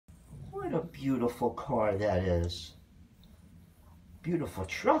What a beautiful car that is. Beautiful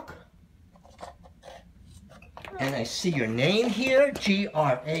truck. And I see your name here,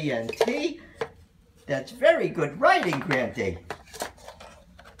 G-R-A-N-T. That's very good writing, Granty.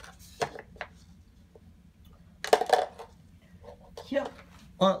 Yep.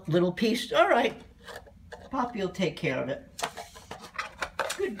 Little piece. All right. Poppy will take care of it.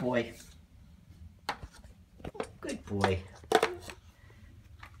 Good boy. Good boy.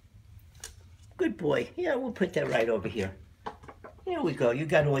 Good boy. Yeah, we'll put that right over here. Here we go. You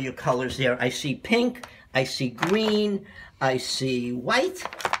got all your colors there. I see pink. I see green. I see white.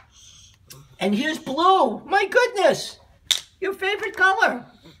 And here's blue. My goodness. Your favorite color.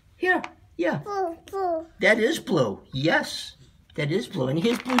 Here. Yeah. Blue, blue. That is blue. Yes. That is blue. And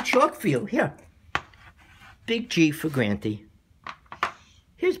here's blue chalk for you. Here. Big G for Granty.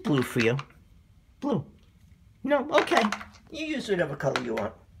 Here's blue for you. Blue. No, okay. You use whatever color you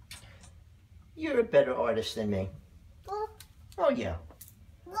want. You're a better artist than me. Blue. Oh, yeah.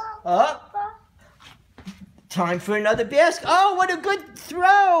 Blue. Oh. Time for another basket. Oh, what a good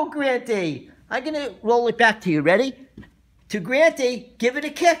throw, Granty. I'm going to roll it back to you. Ready? To Granty. Give it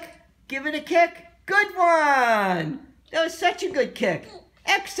a kick. Give it a kick. Good one. That was such a good kick.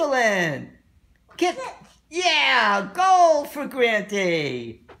 Excellent. Kick. Yeah, goal for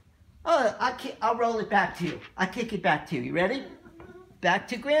Granty. Oh, I'll roll it back to you. I'll kick it back to you. You ready? Back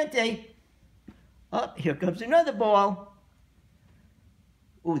to Granty. Oh, here comes another ball.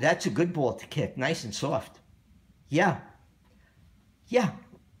 Ooh, that's a good ball to kick. Nice and soft. Yeah. Yeah.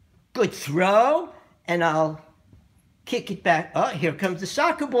 Good throw. And I'll kick it back. Oh, here comes the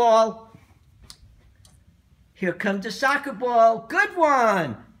soccer ball. Here comes the soccer ball. Good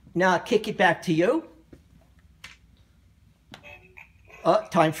one. Now I'll kick it back to you. Oh,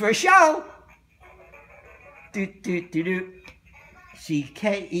 time for a show. Do, do, do, do.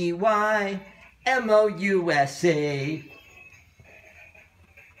 C-K-E-Y-M-O-U-S-E.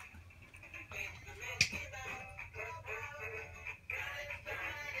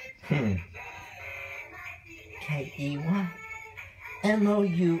 K-E-Y-M-O-U-S-E.